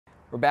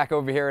We're back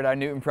over here at our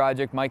Newton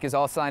project. Mike is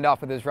all signed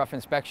off with his rough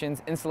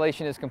inspections.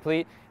 Installation is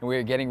complete, and we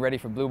are getting ready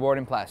for blue board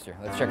and plaster.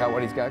 Let's check out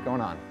what he's got going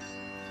on.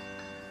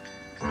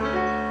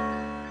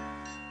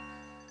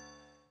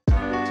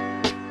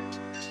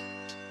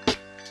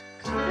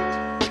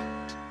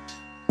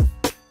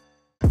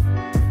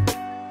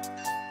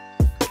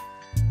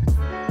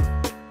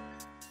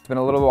 It's been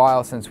a little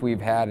while since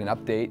we've had an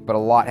update, but a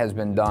lot has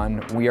been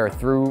done. We are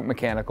through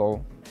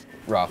mechanical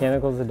rough.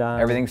 Mechanicals are done.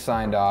 Everything's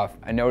signed off.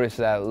 I noticed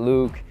that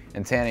Luke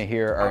and Tana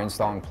here are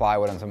installing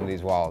plywood on some of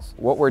these walls.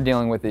 What we're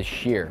dealing with is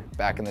shear.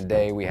 Back in the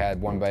day, we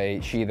had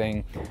 1x8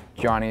 sheathing.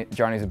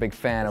 Johnny's a big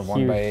fan of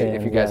 1x8.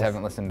 If you guys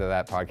haven't listened to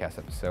that podcast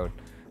episode,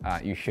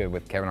 you should,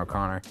 with Kevin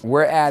O'Connor.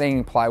 We're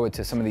adding plywood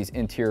to some of these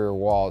interior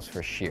walls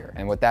for shear.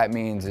 And what that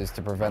means is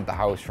to prevent the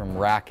house from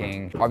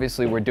racking.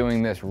 Obviously, we're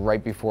doing this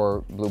right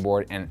before blue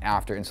board and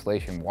after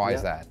installation. Why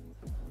is that?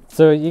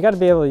 So you got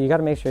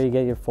to make sure you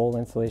get your full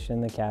insulation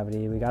in the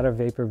cavity. We got our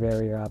vapor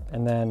barrier up,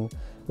 and then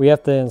we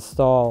have to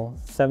install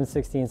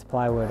 7/16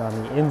 plywood on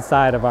the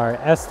inside of our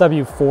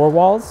SW4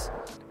 walls.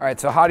 All right,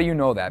 so how do you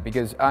know that?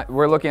 Because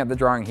we're looking at the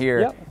drawing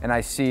here, and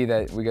I see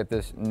that we get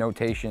this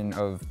notation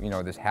of,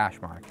 this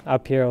hash mark.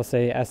 Up here it'll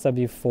say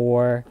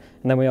SW4,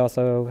 and then we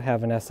also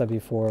have an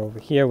SW4 over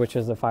here, which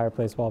is the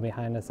fireplace wall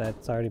behind us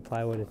that's already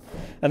plywooded.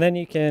 And then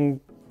you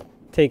can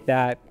take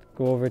that,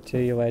 go over to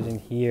your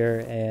legend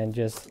here, and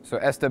just... So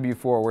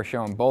SW4, we're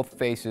showing both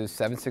faces,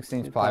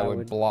 7/16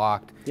 plywood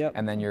blocked,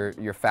 and then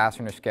your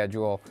fastener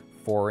schedule,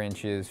 4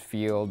 inches,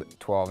 field,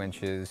 12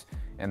 inches,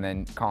 and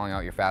then calling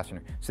out your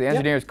fastener. So the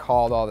engineers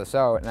called all this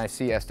out, and I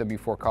see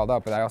SW4 called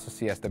out, but I also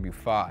see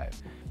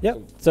SW5.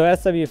 Yep, so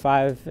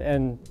SW5,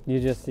 and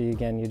you just see,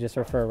 again, you just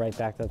refer right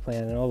back to the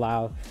plan, and it'll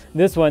allow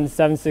this one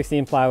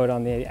 7/16 plywood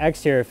on the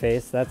exterior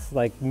face. That's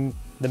like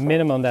the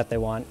minimum that they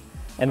want.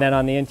 And then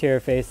on the interior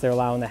face, they're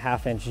allowing the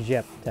 1/2-inch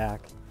jip tack.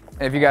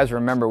 And if you guys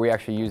remember, we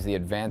actually use the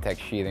Advantex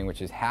sheathing,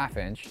 which is 1/2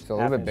 inch, so a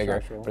little bit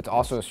bigger, but it's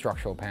also a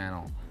structural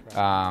panel.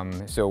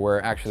 So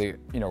we're actually,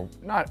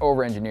 not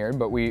over-engineered,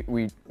 but we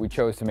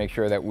chose to make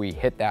sure that we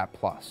hit that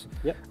plus.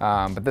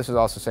 But this is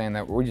also saying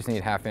that we just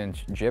need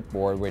 1/2-inch jip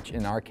board, which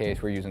in our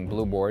case, we're using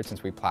blue board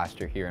since we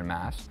plaster here in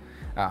Mass.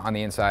 On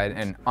the inside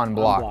and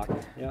unblocked.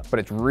 But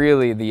it's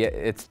really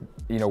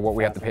what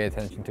we have to pay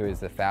attention to is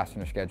the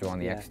fastener schedule on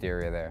the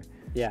exterior there.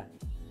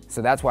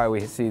 So that's why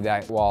we see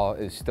that wall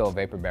is still a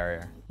vapor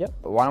barrier.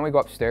 Why don't we go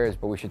upstairs,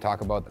 but we should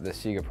talk about the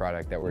Siga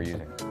product that we're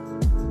using.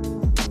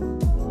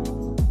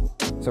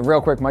 So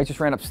real quick, Mike just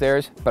ran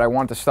upstairs, but I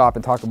wanted to stop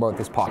and talk about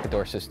this pocket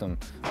door system.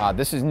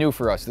 This is new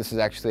for us. This is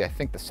actually, I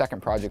think, the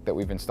second project that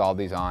we've installed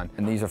these on,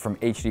 and these are from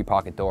HD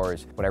Pocket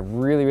Doors. What I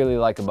really, really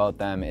like about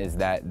them is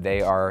that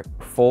they are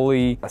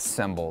fully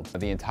assembled.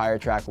 The entire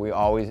track, we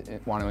always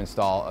want to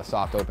install a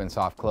soft open,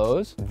 soft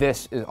close.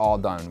 This is all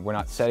done. We're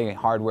not setting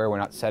hardware, we're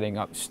not setting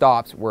up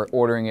stops, we're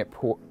ordering it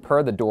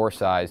per the door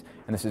size,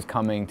 and this is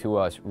coming to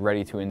us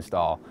ready to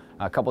install.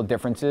 A couple of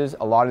differences,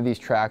 a lot of these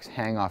tracks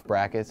hang off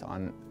brackets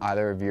on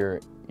either of your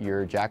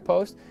jack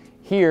post.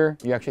 Here,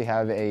 you actually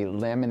have a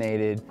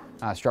laminated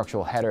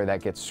structural header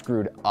that gets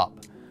screwed up.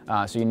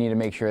 So you need to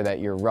make sure that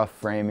your rough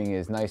framing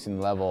is nice and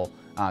level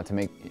to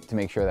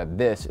make sure that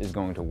this is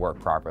going to work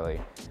properly.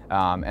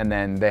 And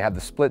then they have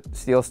the split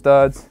steel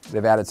studs.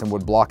 They've added some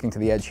wood blocking to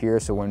the edge here,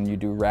 so when you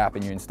do wrap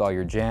and you install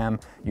your jamb,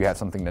 you have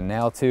something to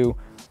nail to.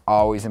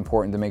 Always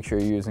important to make sure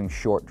you're using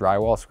short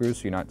drywall screws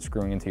so you're not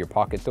screwing into your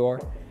pocket door.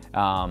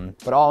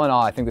 But all in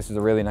all, I think this is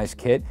a really nice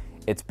kit.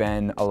 It's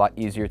been a lot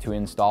easier to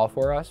install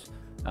for us,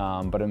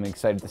 but I'm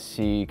excited to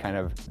see kind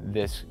of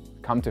this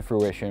come to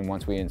fruition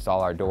once we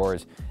install our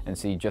doors and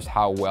see just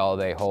how well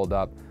they hold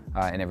up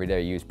in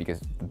everyday use. Because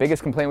the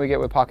biggest complaint we get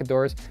with pocket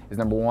doors is,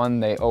 number one,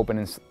 they open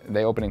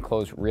and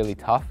close really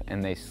tough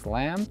and they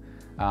slam,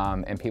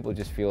 and people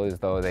just feel as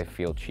though they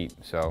feel cheap.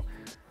 So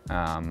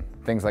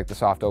things like the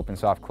soft open,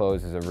 soft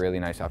close is a really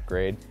nice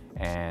upgrade,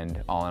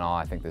 and all in all,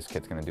 I think this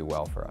kit's gonna do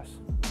well for us.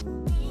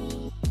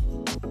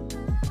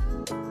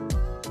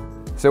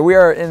 So we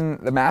are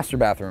in the master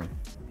bathroom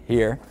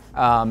here.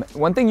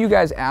 One thing you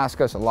guys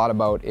ask us a lot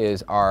about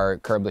is our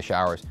curbless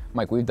showers.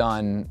 Mike, we've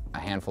done a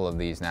handful of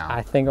these now.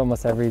 I think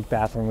almost every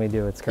bathroom we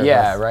do, it's curbless.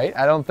 Yeah, right?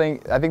 I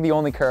think the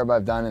only curb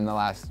I've done in the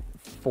last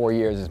 4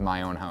 years is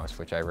my own house,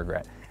 which I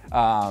regret.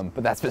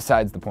 But that's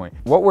besides the point.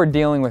 What we're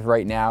dealing with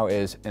right now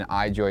is an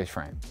I-joist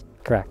frame.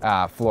 Correct.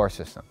 Floor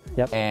system.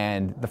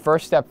 And the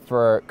first step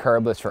for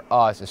curbless for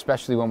us,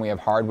 especially when we have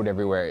hardwood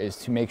everywhere, is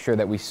to make sure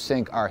that we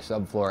sink our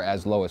subfloor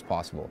as low as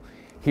possible.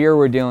 Here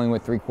we're dealing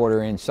with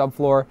 3/4 inch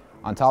subfloor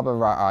on top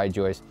of our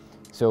I-joist.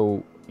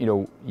 So,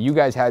 you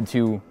guys had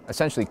to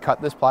essentially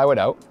cut this plywood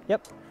out.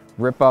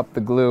 Rip up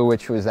the glue,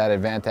 which was that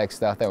Advantex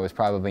stuff that was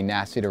probably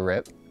nasty to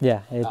rip.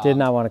 Yeah, it did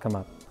not want to come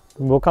up.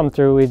 We'll come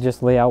through, we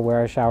just lay out where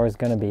our shower is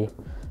going to be.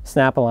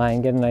 Snap a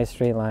line, get a nice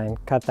straight line,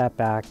 cut that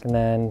back, and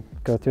then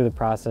go through the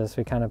process.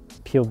 We kind of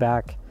peel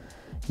back,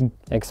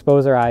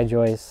 expose our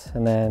I-joists,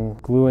 and then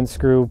glue and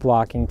screw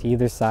blocking to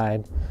either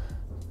side.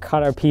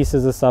 Cut our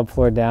pieces of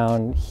subfloor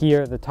down.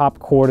 Here, the top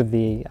chord of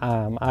the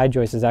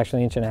I-joist is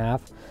actually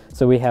 1.5 inches.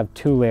 So we have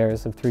 2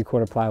 layers of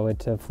 3/4 plywood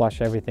to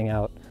flush everything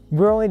out.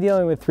 We're only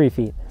dealing with 3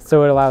 feet,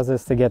 so it allows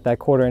us to get that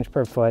 1/4 inch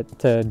per foot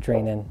to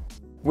drain in.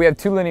 We have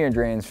 2 linear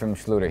drains from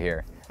Schluter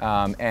here.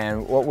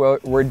 And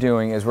what we're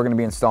doing is we're going to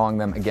be installing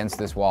them against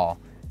this wall.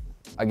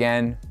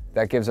 Again,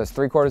 that gives us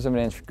 3/4 of an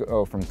inch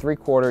go from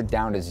 3/4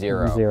 down to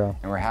 0.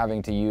 And we're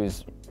having to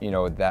use, you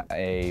know,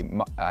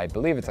 I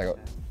believe it's like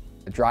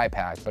a dry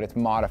pack, but it's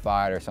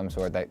modified or some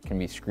sort that can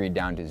be screed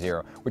down to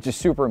 0, which is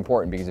super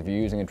important because if you're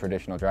using a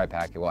traditional dry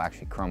pack, it will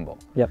actually crumble.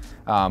 Yep.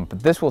 But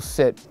this will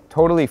sit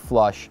totally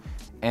flush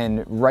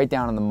and right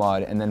down in the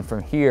mud. And then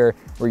from here,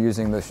 we're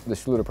using the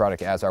Schluter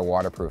product as our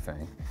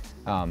waterproofing.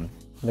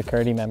 The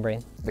Curdy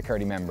membrane. The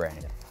Curdy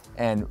membrane.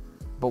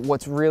 But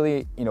what's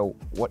really, you know,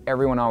 what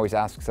everyone always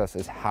asks us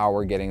is how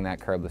we're getting that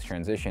curbless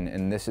transition,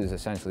 and this is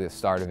essentially the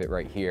start of it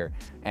right here.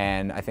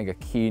 And I think a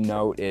key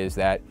note is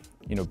that,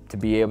 you know, to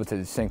be able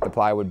to sink the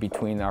plywood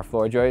between our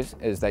floor joists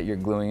is that you're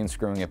gluing and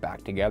screwing it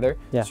back together.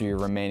 Yeah. So you're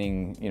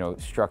remaining, you know,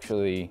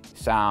 structurally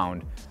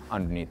sound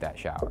underneath that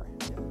shower.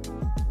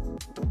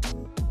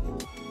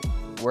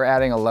 We're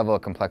adding a level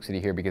of complexity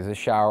here because this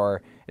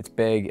shower, it's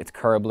big, it's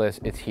curbless,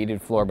 it's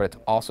heated floor, but it's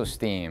also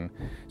steam.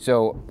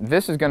 So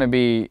this is gonna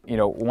be, you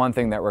know, one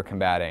thing that we're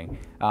combating.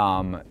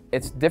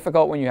 It's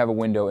difficult when you have a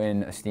window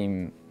in a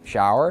steam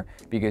shower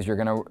because you're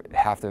gonna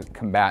have to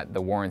combat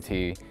the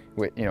warranty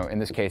with, you know, in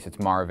this case, it's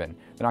Marvin.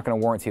 They're not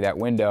gonna warranty that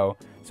window,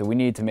 so we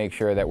need to make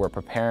sure that we're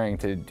preparing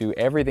to do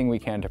everything we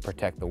can to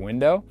protect the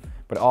window,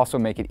 but also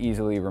make it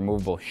easily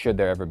removable should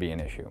there ever be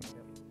an issue.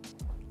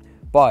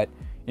 But,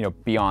 you know,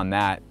 beyond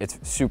that, it's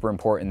super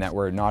important that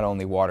we're not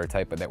only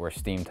watertight, but that we're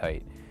steam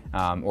tight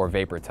or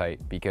vapor tight,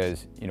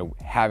 because, you know,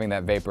 having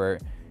that vapor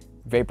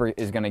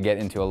is going to get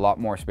into a lot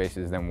more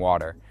spaces than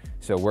water.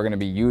 So we're going to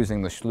be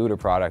using the Schluter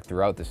product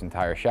throughout this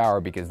entire shower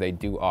because they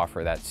do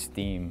offer that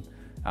steam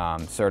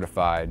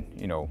certified,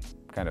 you know,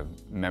 kind of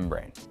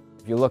membrane.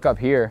 If you look up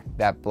here,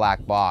 that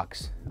black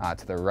box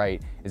to the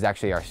right is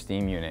actually our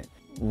steam unit.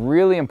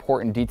 Really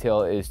important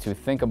detail is to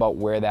think about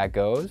where that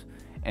goes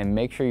and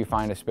make sure you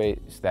find a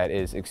space that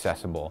is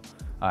accessible.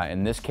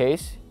 In this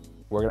case,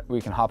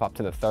 we can hop up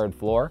to the 3rd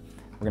floor.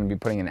 We're gonna be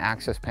putting an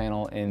access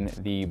panel in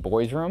the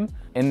boys' room,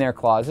 in their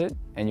closet,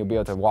 and you'll be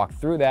able to walk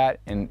through that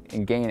and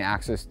gain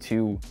access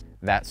to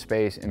that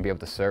space and be able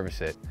to service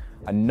it.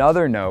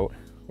 Another note,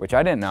 which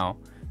I didn't know,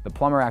 the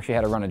plumber actually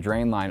had to run a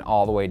drain line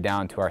all the way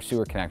down to our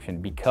sewer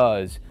connection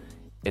because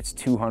it's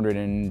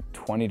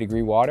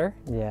 220-degree water.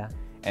 Yeah.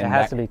 And it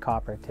has to be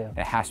copper too.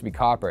 It has to be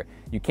copper.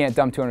 You can't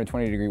dump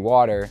 220-degree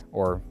water,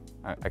 or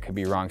I could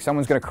be wrong.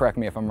 Someone's gonna correct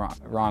me if I'm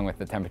wrong with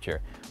the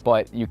temperature,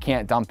 but you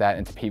can't dump that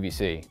into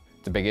PVC.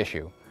 It's a big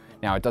issue.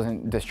 Now, it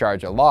doesn't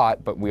discharge a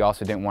lot, but we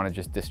also didn't want to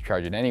just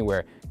discharge it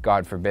anywhere.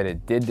 God forbid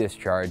it did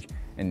discharge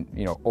and,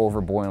 you know, over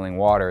boiling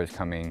water is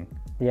coming.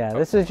 Yeah,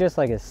 this is just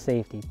like a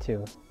safety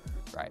too.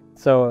 Right.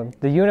 So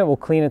the unit will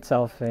clean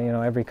itself, you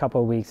know, every couple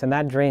of weeks, and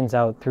that drains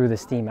out through the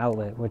steam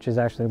outlet, which is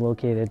actually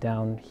located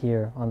down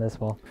here on this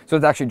wall. So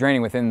it's actually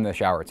draining within the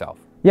shower itself.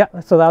 Yeah,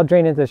 so that'll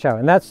drain into the shower,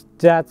 and that's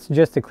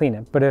just to clean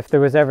it. But if there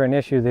was ever an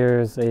issue,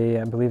 there's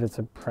I believe it's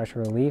a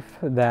pressure relief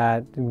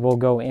that will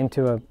go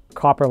into a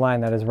copper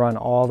line that is run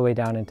all the way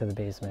down into the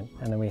basement,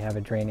 and then we have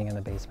it draining in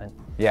the basement.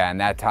 Yeah,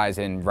 and that ties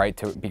in right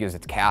to, because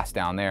it's cast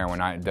down there, and we're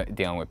not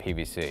dealing with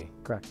PVC.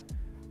 Correct.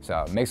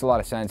 So it makes a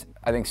lot of sense.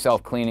 I think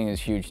self-cleaning is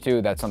huge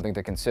too. That's something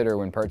to consider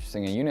when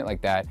purchasing a unit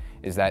like that,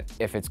 is that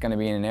if it's gonna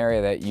be in an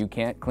area that you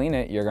can't clean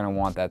it, you're gonna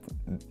want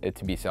it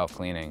to be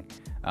self-cleaning.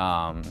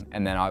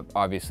 And then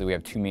obviously we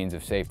have 2 means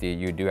of safety.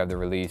 You do have the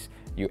release,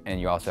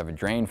 and you also have a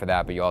drain for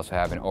that, but you also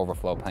have an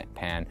overflow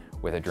pan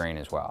with a drain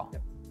as well.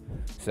 Yep.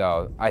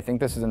 So I think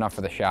this is enough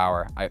for the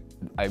shower. I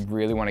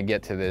really want to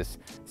get to this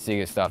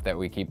Siga stuff that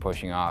we keep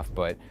pushing off,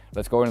 but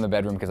let's go into the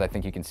bedroom because I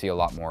think you can see a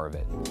lot more of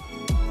it.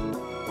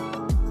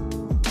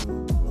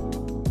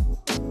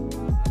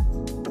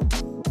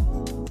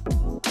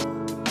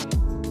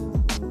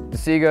 The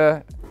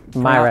Siga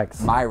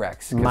Majrex.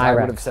 Majrex, because I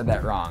would have said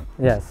that wrong.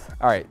 Yes.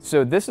 All right,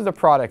 so this is a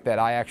product that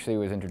I actually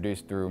was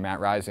introduced through Matt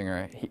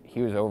Reisinger.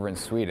 He was over in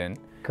Sweden.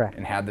 Correct.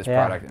 And had this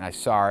product, and I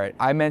saw it.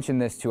 I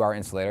mentioned this to our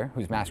installator,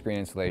 who's Mass Green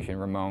Installation,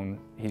 Ramon.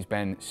 He's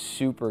been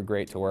super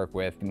great to work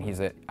with, and he's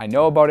I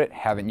know about it,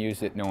 haven't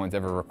used it, no one's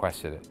ever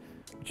requested it,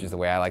 which is the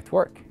way I like to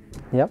work.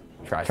 Yep.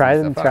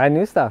 Try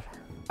new stuff.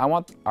 I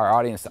want our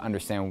audience to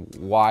understand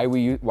why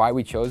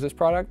we chose this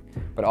product,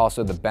 but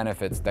also the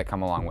benefits that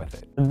come along with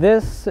it.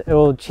 It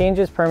will change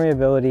its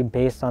permeability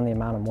based on the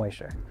amount of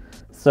moisture.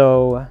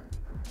 So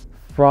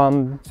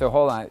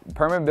hold on,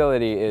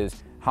 permeability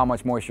is how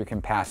much moisture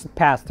can pass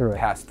through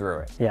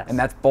it. Yes. And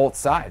that's both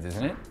sides,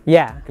 isn't it?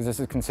 Yeah. Because this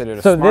is considered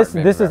a smart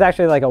this is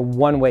actually like a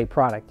one-way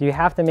product. You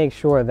have to make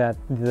sure that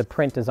the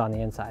print is on the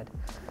inside.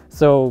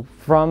 So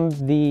from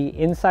the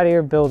inside of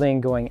your building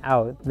going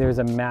out, there's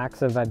a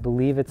max of, I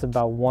believe it's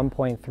about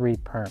 1.3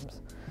 perms.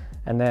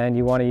 And then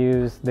you want to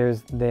use,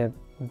 there's the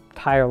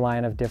entire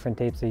line of different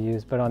tapes you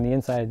use, but on the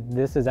inside,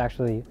 this is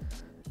actually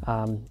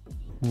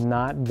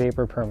not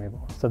vapor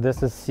permeable. So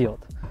this is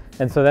sealed.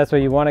 And so that's why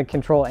you want to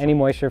control any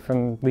moisture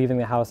from leaving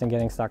the house and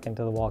getting stuck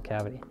into the wall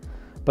cavity.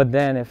 But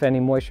then if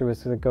any moisture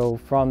was to go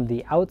from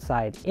the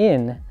outside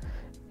in,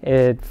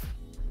 it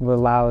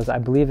allows, I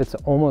believe it's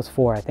almost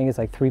 4, I think it's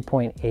like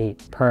 3.8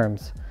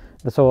 perms.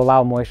 This will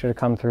allow moisture to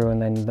come through,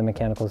 and then the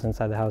mechanicals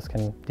inside the house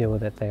can deal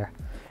with it there.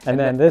 And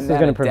then this is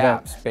going to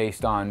prevent.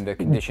 Based on the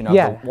condition of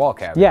the wall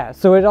cavity. Yeah,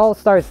 so it all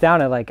starts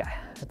down at like,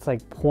 it's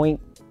like 0.1,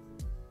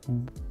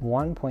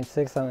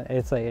 0.6,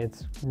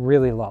 it's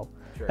really low.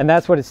 Sure. And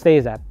that's what it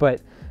stays at.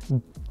 But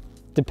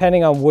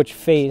depending on which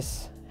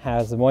face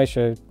has the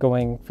moisture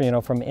going,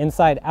 from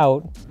inside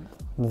out,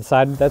 the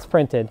side that's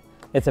printed,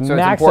 it's a maximum.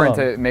 So it's important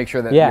to make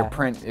sure that your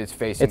print is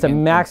facing. It's a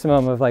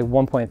maximum of like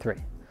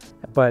 1.3.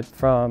 But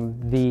from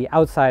the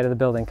outside of the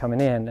building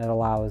coming in, it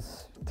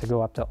allows to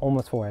go up to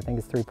almost 4. I think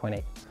it's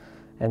 3.8.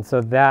 And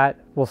so that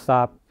will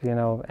stop,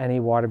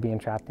 any water being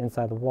trapped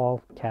inside the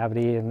wall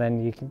cavity, and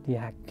then you can,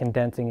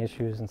 condensing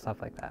issues and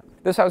stuff like that.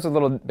 This house is a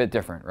little bit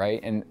different, right?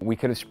 And we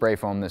could have spray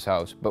foamed this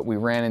house, but we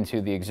ran into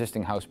the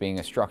existing house being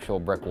a structural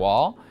brick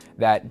wall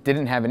that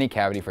didn't have any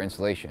cavity for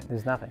insulation.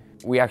 There's nothing.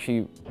 We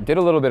actually did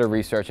a little bit of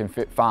research and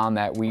found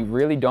that we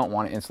really don't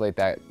want to insulate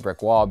that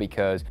brick wall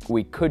because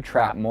we could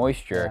trap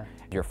moisture.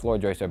 Yeah. Your floor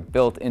joists are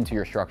built into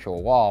your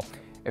structural wall.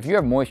 If you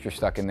have moisture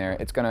stuck in there,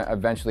 it's going to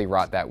eventually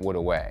rot that wood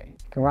away.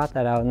 Can rot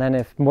that out, and then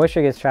if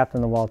moisture gets trapped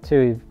in the wall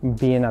too,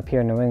 being up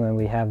here in New England,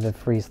 we have the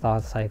freeze-thaw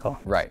cycle.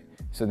 Right.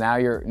 So now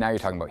you're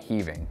talking about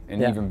heaving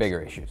and even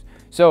bigger issues.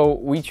 So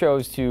we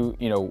chose to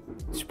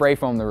spray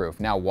foam the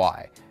roof. Now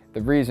why?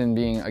 The reason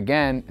being,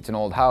 again, it's an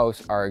old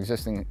house. Our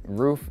existing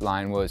roof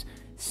line was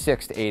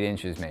 6 to 8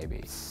 inches maybe.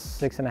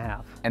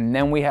 6.5. And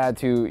then we had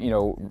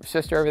to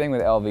sister everything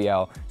with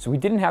LVL. So we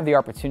didn't have the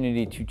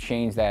opportunity to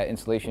change that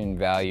insulation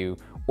value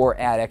or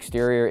add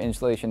exterior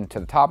insulation to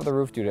the top of the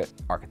roof due to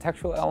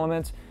architectural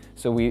elements.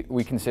 So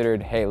we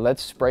considered, hey,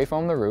 let's spray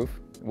foam the roof.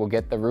 We'll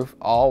get the roof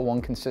all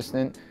one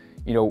consistent,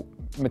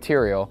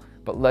 material,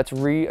 but let's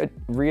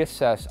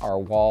reassess our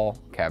wall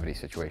cavity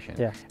situation.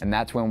 Yeah. And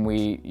that's when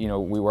we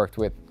worked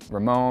with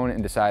Ramon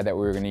and decided that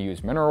we were going to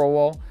use mineral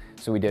wool.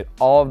 So we did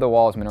all of the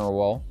walls mineral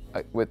wool,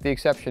 with the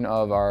exception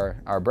of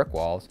our brick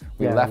walls.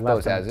 We left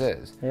those as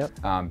is.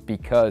 Yep.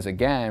 Because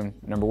again,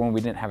 number one,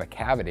 we didn't have a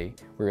cavity.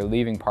 We were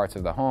leaving parts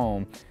of the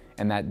home,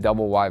 and that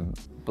double wide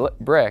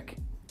brick,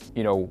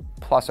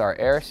 plus our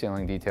air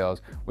sealing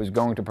details, was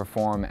going to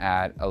perform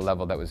at a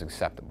level that was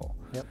acceptable.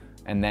 Yep.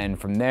 And then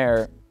from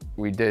there,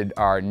 we did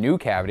our new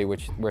cavity,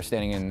 which we're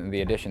standing in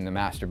the addition, the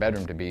master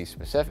bedroom to be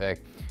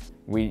specific.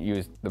 We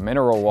used the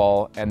mineral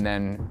wool and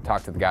then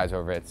talked to the guys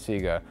over at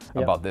Siga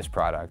about this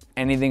product.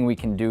 Anything we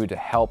can do to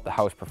help the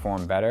house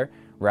perform better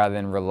rather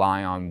than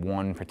rely on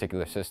one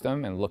particular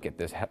system and look at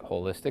this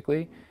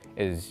holistically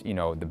is,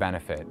 the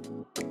benefit.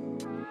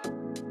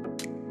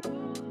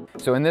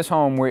 So in this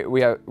home,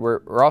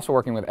 we're also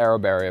working with Aero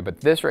Barrier, but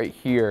this right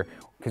here,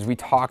 because we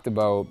talked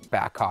about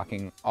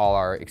backcocking all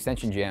our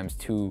extension jambs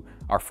to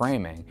our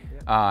framing.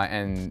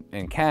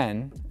 And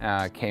Ken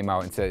came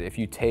out and said, if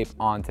you tape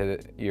onto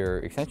your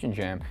extension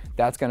jamb,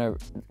 that's gonna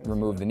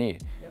remove the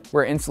need.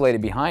 We're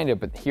insulated behind it,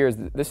 but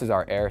this is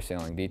our air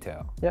sealing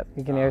detail. Yep,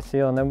 you can air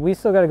seal, and then we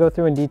still gotta go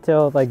through in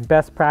detail, like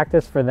best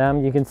practice for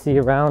them. You can see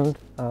around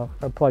our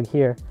plug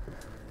here.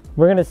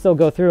 We're gonna still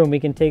go through and we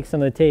can take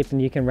some of the tape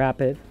and you can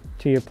wrap it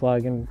to your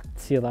plug and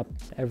seal up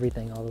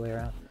everything all the way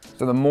around.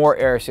 So the more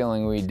air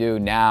sealing we do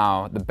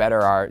now, the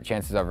better our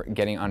chances of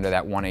getting under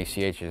that 1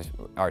 ACH is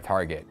our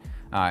target.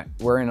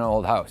 We're in an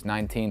old house,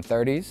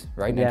 1930s,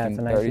 right? Yeah,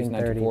 1930s,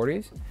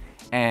 1940s.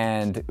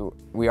 And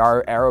we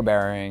are aero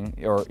barring,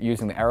 or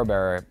using the Aero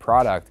Barrier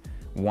product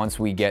once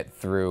we get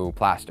through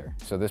plaster.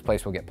 So this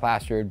place will get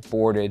plastered,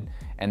 boarded,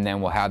 and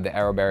then we'll have the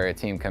Aero Barrier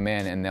team come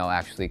in and they'll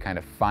actually kind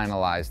of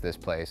finalize this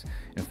place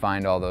and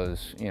find all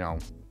those,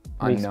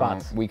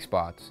 unknown weak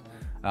spots.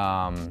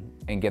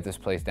 And get this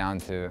place down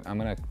to, I'm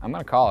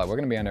gonna call it, we're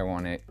gonna be under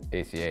 1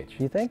 ACH.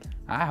 You think?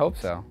 I hope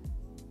so.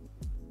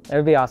 It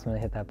would be awesome to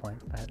hit that point.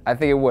 But I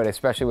think it would,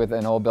 especially with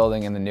an old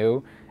building and the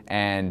new.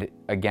 And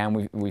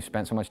again, we've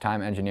spent so much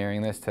time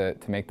engineering this to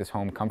make this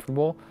home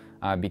comfortable,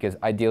 because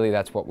ideally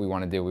that's what we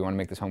want to do. We want to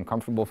make this home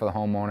comfortable for the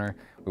homeowner.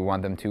 We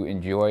want them to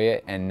enjoy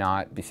it and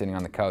not be sitting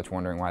on the couch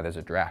wondering why there's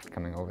a draft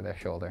coming over their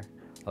shoulder,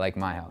 like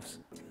my house.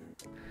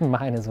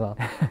 Mine as well.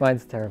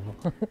 Mine's terrible.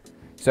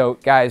 So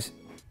guys,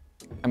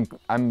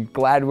 I'm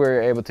glad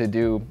we're able to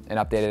do an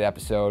updated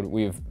episode.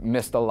 We've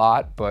missed a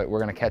lot, but we're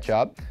gonna catch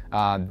up.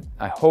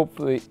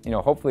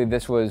 Hopefully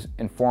this was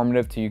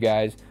informative to you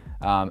guys.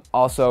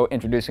 Also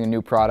introducing a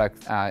new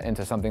product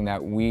into something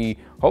that we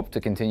hope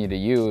to continue to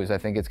use. I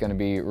think it's gonna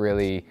be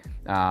really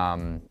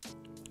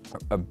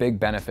a big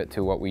benefit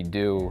to what we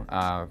do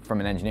from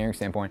an engineering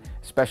standpoint,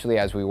 especially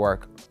as we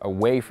work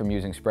away from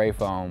using spray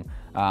foam,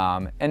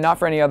 and not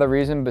for any other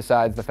reason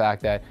besides the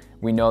fact that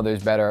we know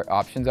there's better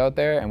options out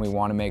there and we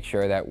want to make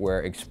sure that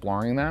we're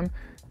exploring them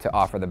to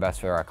offer the best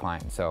for our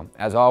clients. So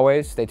as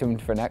always, stay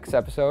tuned for next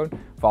episode.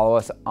 Follow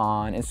us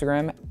on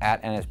Instagram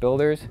at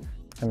NSBuilders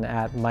and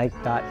at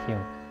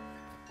Mike.Hume.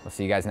 We'll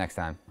see you guys next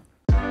time.